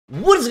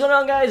What is going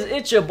on, guys?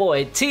 It's your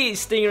boy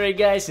TStingray,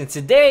 guys, and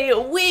today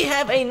we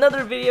have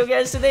another video,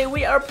 guys. Today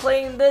we are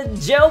playing the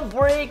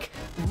Jailbreak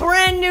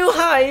brand new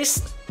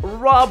heist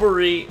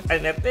robbery,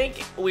 and I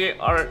think we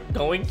are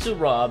going to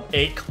rob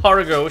a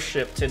cargo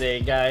ship today,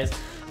 guys.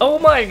 Oh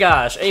my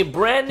gosh, a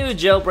brand new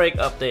Jailbreak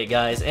update,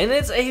 guys, and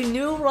it's a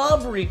new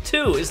robbery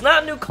too. It's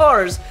not new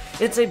cars,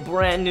 it's a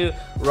brand new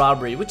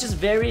robbery, which is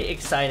very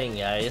exciting,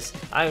 guys.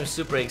 I'm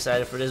super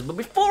excited for this. But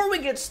before we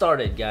get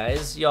started,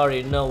 guys, you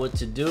already know what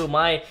to do.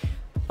 My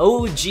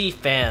OG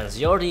fans,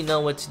 you already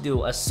know what to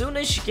do. As soon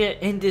as you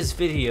get in this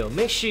video,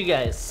 make sure you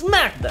guys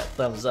smack that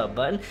thumbs up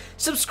button,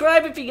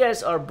 subscribe if you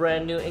guys are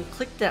brand new, and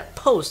click that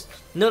post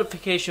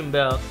notification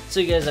bell so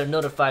you guys are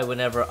notified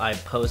whenever I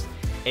post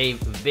a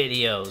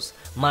videos.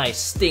 My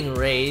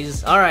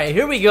stingrays. Alright,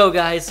 here we go,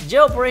 guys.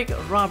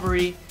 Jailbreak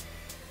robbery.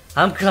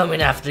 I'm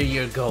coming after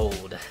your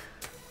gold.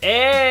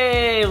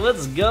 Hey,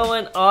 what's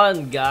going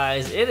on,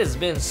 guys? It has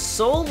been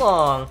so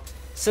long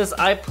since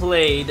I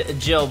played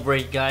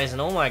Jailbreak, guys,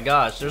 and oh my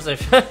gosh, there's a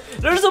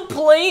there's a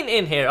plane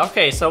in here.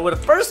 Okay, so the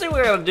first thing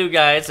we're gonna do,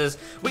 guys, is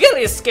we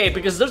gotta escape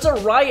because there's a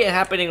riot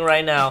happening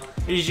right now,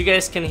 as you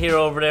guys can hear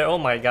over there. Oh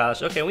my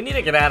gosh. Okay, we need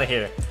to get out of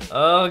here.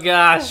 Oh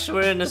gosh,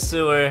 we're in the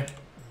sewer.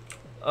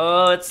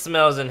 Oh, it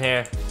smells in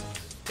here.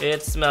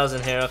 It smells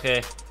in here.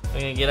 Okay,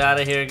 we're gonna get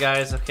out of here,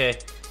 guys. Okay,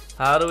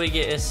 how do we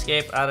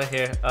escape out of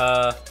here?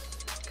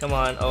 Come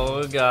on.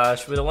 Oh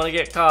gosh, we don't want to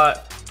get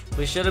caught.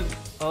 We should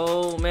have.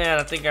 Oh man,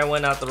 I think I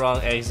went out the wrong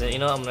exit. You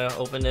know, I'm gonna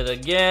open it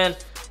again.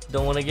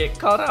 Don't want to get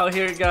caught out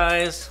here,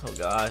 guys. Oh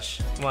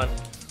gosh, come on.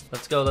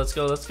 Let's go. Let's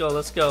go. Let's go.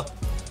 Let's go.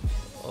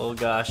 Oh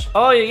gosh.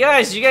 Oh, you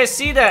guys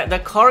see that? The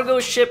cargo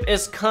ship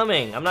is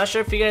coming. I'm not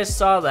sure if you guys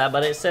saw that,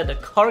 but it said the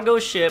cargo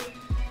ship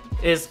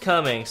is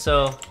coming.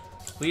 So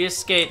we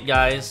escaped,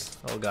 guys.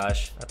 Oh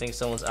gosh, I think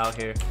someone's out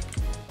here.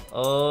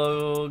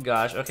 Oh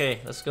gosh. Okay,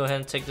 let's go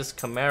ahead and take this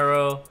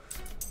Camaro,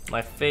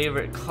 my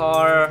favorite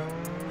car.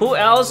 Who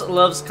else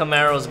loves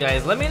Camaros,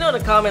 guys? Let me know in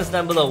the comments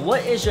down below.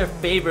 What is your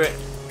favorite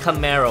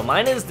Camaro?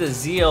 Mine is the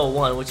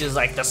ZL1, which is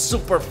like the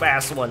super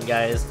fast one,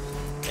 guys.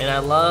 And I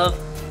love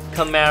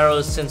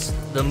Camaros since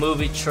the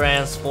movie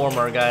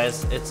Transformer,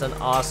 guys. It's an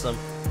awesome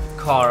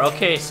car.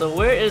 Okay, so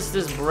where is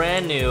this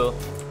brand new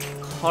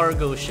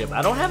cargo ship?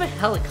 I don't have a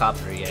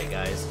helicopter yet,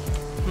 guys.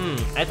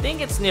 I think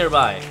it's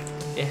nearby.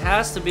 It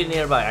has to be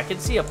nearby. I can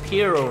see a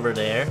pier over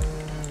there.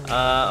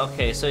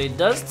 Okay, so it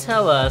does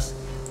tell us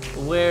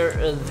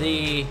where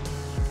the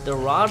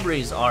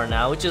robberies are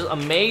now, which is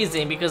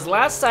amazing because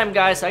last time,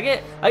 guys,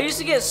 I used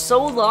to get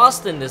so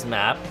lost in this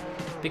map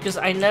because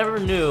I never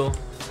knew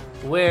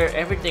where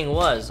everything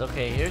was.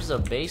 Okay, here's a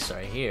base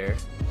right here.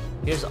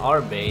 Here's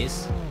our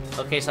base.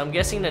 Okay, so I'm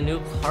guessing the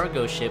new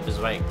cargo ship is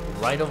right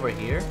over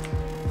here.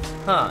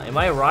 Huh, am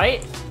I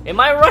right? Am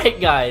I right,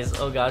 guys?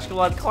 Oh gosh, come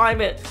on,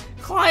 climb it.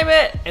 Climb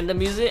it! And the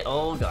music,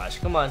 oh gosh,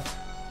 come on.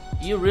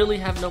 You really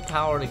have no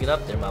power to get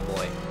up there, my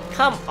boy.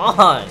 Come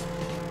on!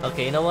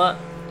 Okay, you know what?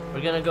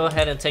 We're gonna go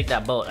ahead and take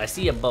that boat. I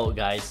see a boat,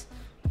 guys.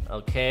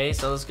 Okay,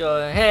 so let's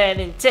go ahead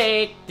and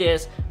take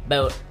this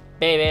boat,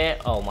 baby.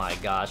 Oh my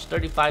gosh,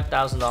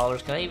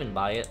 $35,000. Can I even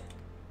buy it?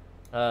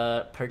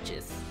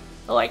 Purchase.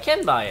 Oh, I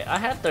can buy it. I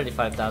have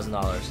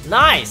 $35,000.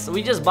 Nice!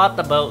 We just bought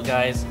the boat,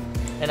 guys.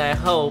 And I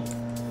hope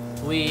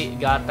we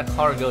got the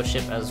cargo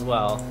ship as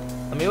well.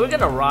 I mean, we're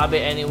gonna rob it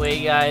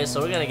anyway, guys,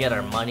 so we're gonna get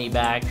our money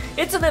back.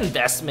 It's an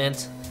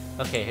investment.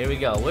 Okay, here we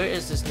go. Where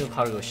is this new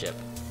cargo ship?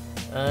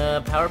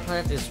 Power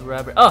plant is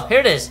rubber. Oh, here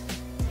it is.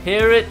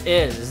 Here it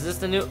is. Is this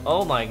the new?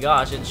 Oh my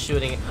gosh, it's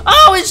shooting.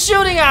 Oh, it's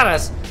shooting at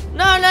us.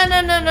 No, no,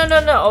 no, no, no,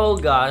 no, no. Oh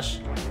gosh.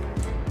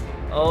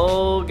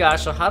 Oh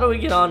gosh. So how do we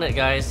get on it,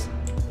 guys?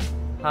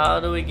 How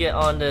do we get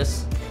on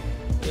this?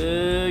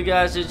 Oh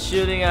gosh, it's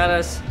shooting at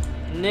us.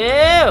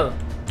 No,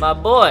 my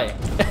boy.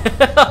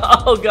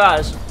 Oh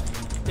gosh.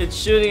 It's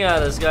shooting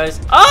at us, guys.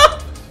 Oh!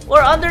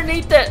 We're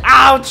underneath it.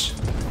 Ouch!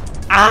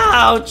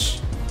 Ouch!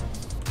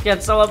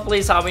 Can someone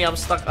please help me? I'm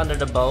stuck under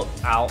the boat.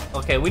 Ow.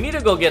 Okay, we need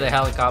to go get a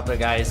helicopter,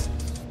 guys.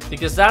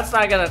 Because that's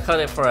not gonna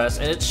cut it for us.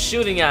 And it's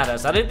shooting at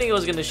us. I didn't think it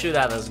was gonna shoot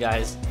at us,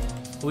 guys.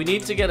 We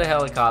need to get a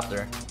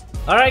helicopter.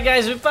 Alright,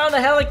 guys, we found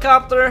a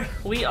helicopter.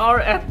 We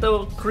are at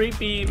the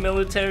creepy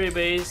military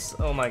base.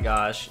 Oh my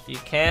gosh. You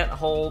can't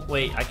hold...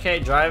 Wait, I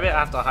can't drive it? I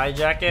have to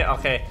hijack it?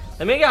 Okay.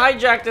 Let me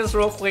hijack this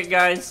real quick,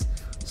 guys,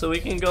 so we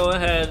can go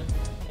ahead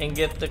and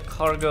get the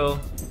cargo.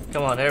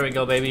 Come on, there we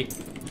go, baby.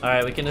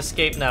 Alright, we can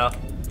escape now.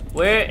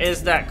 Where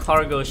is that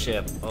cargo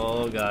ship?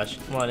 Oh gosh,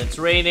 come on, it's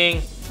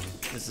raining.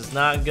 This is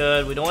not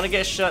good. We don't want to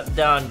get shut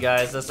down,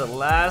 guys. That's the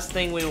last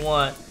thing we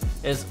want,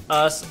 is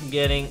us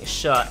getting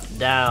shut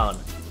down.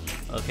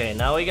 Okay,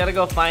 now we gotta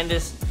go find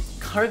this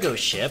cargo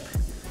ship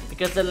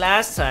because the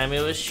last time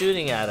it was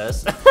shooting at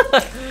us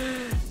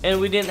and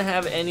we didn't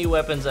have any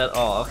weapons at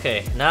all.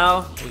 Okay,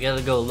 now we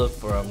gotta go look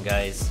for them,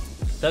 guys.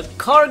 The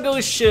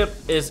cargo ship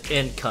is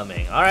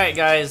incoming. Alright,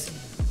 guys,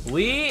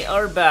 we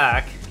are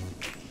back.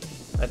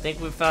 I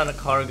think we found a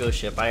cargo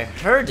ship. I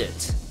heard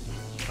it.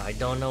 I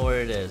don't know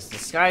where it is. The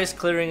sky is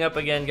clearing up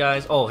again,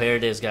 guys. Oh, here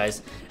it is,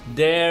 guys.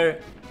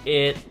 There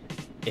it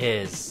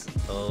is.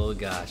 Oh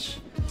gosh.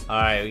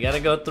 Alright, we gotta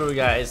go through,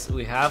 guys.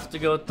 We have to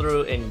go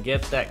through and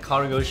get that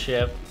cargo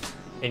ship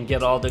and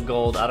get all the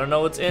gold. I don't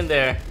know what's in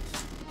there,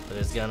 but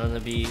it's gonna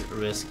be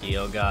risky.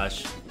 Oh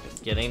gosh. It's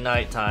getting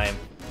nighttime.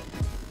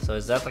 So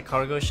is that the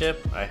cargo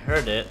ship? I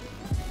heard it,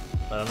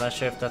 but I'm not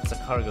sure if that's the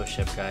cargo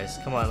ship, guys.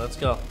 Come on, let's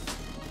go.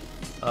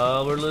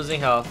 Oh, we're losing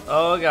health.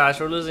 Oh gosh,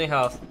 we're losing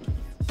health.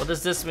 What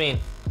does this mean?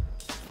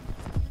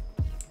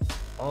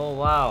 Oh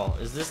wow,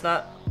 is this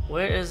not...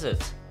 Where is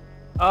it?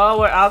 Oh,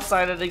 we're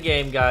outside of the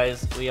game,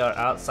 guys. We are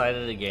outside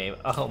of the game.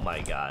 Oh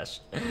my gosh.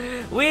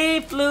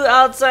 We flew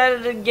outside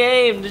of the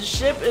game. The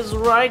ship is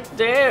right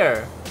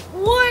there.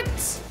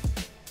 What?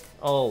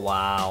 Oh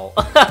wow.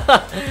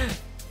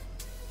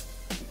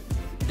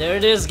 There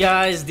it is,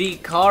 guys. The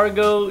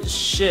cargo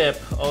ship.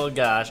 Oh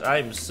gosh,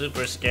 I'm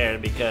super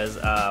scared because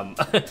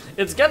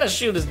it's gonna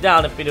shoot us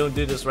down if we don't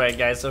do this right,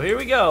 guys. So here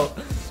we go.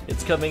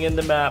 It's coming in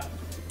the map.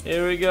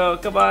 Here we go.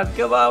 Come on,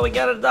 come on. We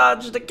gotta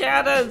dodge the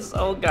cannons.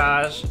 Oh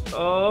gosh.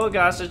 Oh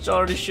gosh, it's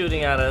already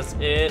shooting at us.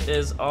 It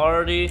is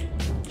already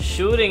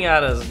shooting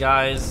at us,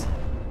 guys.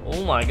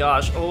 Oh my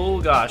gosh.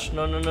 Oh gosh.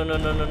 No, no, no, no,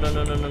 no, no, no,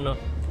 no, no, no, no.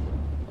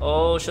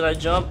 Oh, should I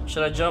jump?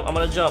 Should I jump? I'm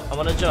gonna jump. I'm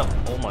gonna jump.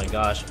 Oh my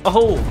gosh.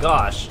 Oh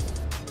gosh.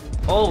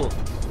 Oh.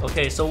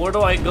 Okay, so where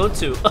do I go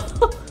to?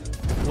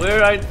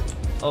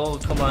 Oh,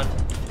 come on.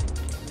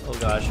 Oh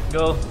gosh.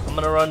 Go. I'm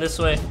gonna run this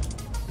way.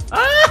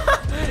 Ah!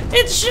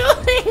 It's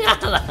shooting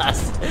at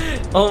us!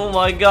 Oh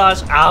my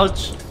gosh,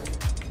 ouch!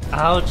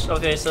 Ouch.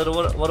 Okay, so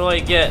what do I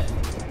get?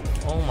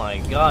 Oh my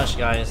gosh,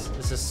 guys.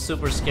 This is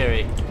super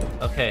scary.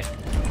 Okay,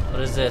 what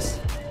is this?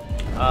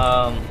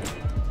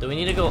 Do we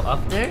need to go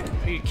up there?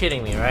 Are you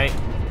kidding me, right?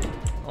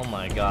 Oh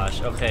my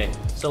gosh, okay.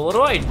 So what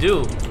do I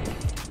do?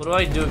 What do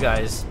I do,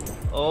 guys?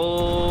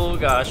 Oh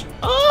gosh.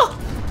 Oh!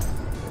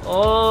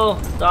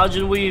 Oh, dodge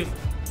and weave.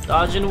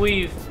 Dodge and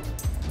weave.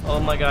 Oh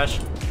my gosh.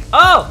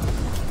 Oh!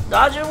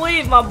 Dodge and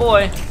weave, my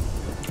boy.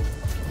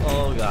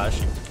 Oh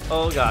gosh.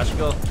 Oh gosh.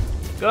 Go.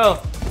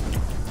 Go.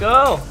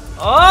 Go.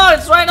 Oh,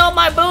 it's right on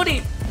my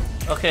booty.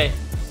 Okay.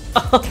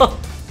 Oh,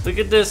 look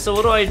at this. So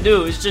what do I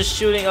do? It's just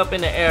shooting up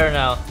in the air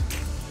now.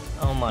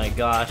 Oh my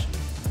gosh.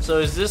 So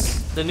is this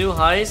the new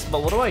heist?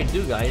 But what do I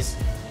do, guys?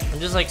 I'm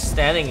just like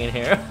standing in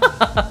here.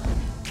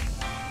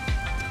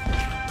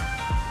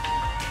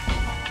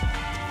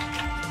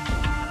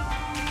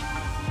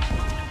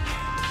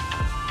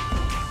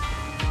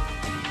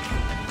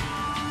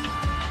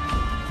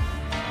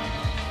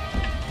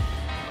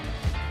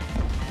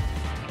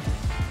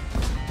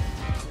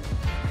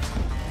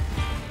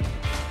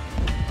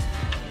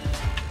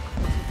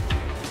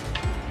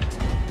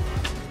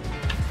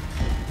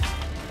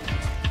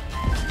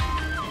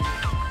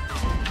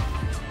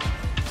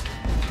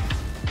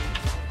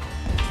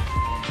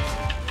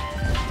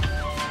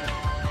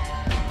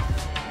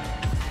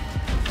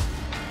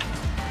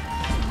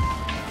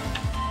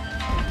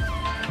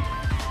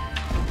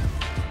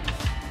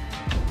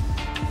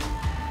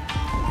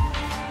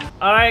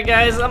 Alright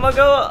guys, I'm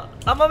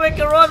gonna make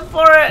a run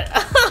for it.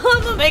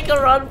 I'm gonna make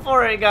a run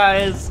for it,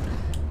 guys.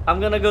 I'm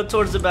gonna go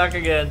towards the back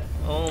again.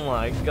 Oh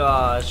my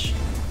gosh.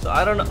 So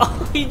I don't know.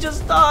 Oh, he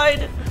just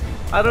died.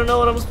 I don't know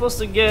what I'm supposed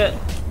to get.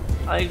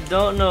 I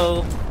don't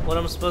know what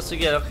I'm supposed to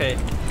get. Okay.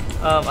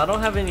 I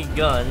don't have any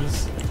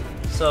guns.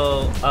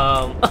 So,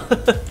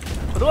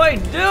 what do I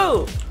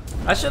do?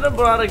 I should have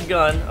brought a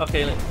gun.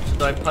 Okay,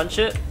 do I punch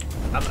it?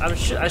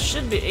 I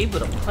should be able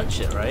to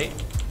punch it, right?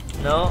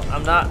 No,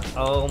 I'm not.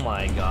 Oh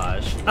my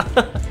gosh.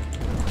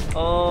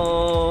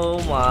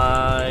 Oh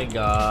my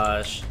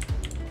gosh.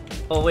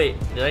 Oh wait,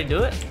 did I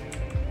do it?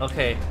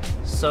 Okay,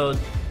 so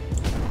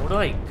where do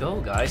I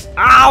go, guys?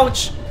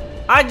 Ouch!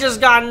 I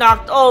just got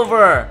knocked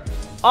over.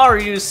 Are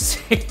you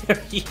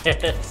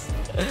serious?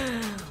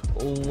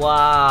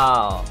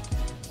 Wow.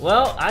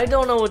 Well, I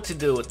don't know what to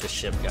do with the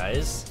ship,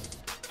 guys.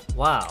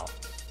 Wow.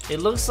 It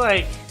looks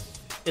like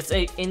it's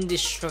a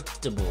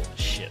indestructible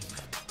ship.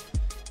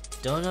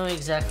 Don't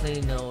exactly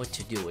know what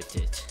to do with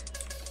it.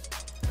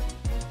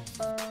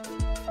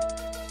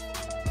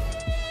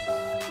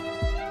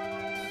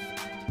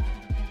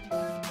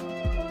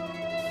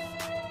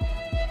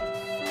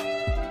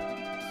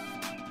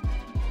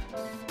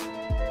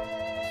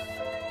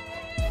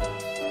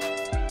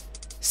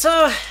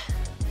 So,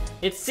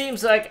 it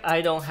seems like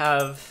I don't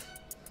have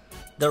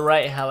the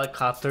right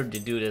helicopter to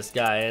do this,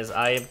 guys.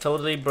 I am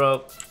totally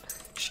broke,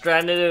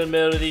 stranded in the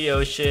middle of the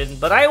ocean,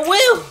 but I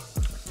will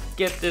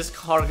get this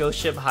cargo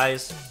ship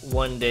heist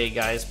one day,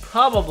 guys,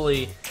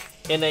 probably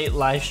in a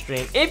live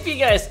stream. If you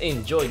guys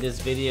enjoyed this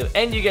video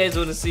and you guys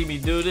want to see me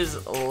do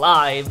this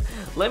live,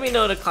 let me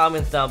know in the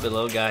comments down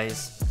below,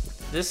 guys.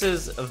 This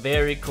is a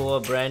very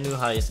cool, brand new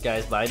heist,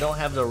 guys, but I don't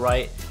have the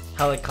right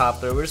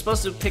helicopter. We're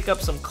supposed to pick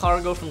up some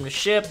cargo from the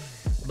ship,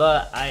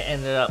 but I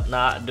ended up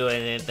not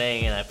doing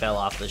anything and I fell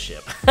off the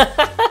ship.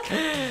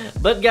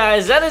 But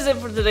guys, that is it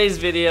for today's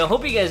video.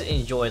 Hope you guys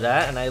enjoyed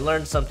that and I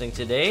learned something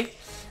today.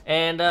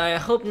 And I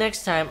hope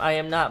next time I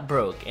am not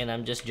broke and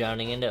I'm just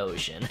drowning in the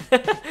ocean.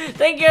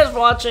 Thank you guys for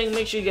watching.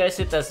 Make sure you guys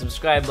hit that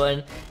subscribe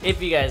button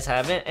if you guys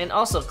haven't. And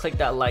also click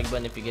that like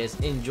button if you guys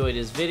enjoyed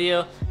this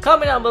video.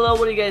 Comment down below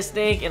what you guys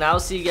think. And I'll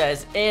see you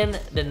guys in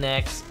the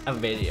next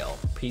video.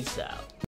 Peace out.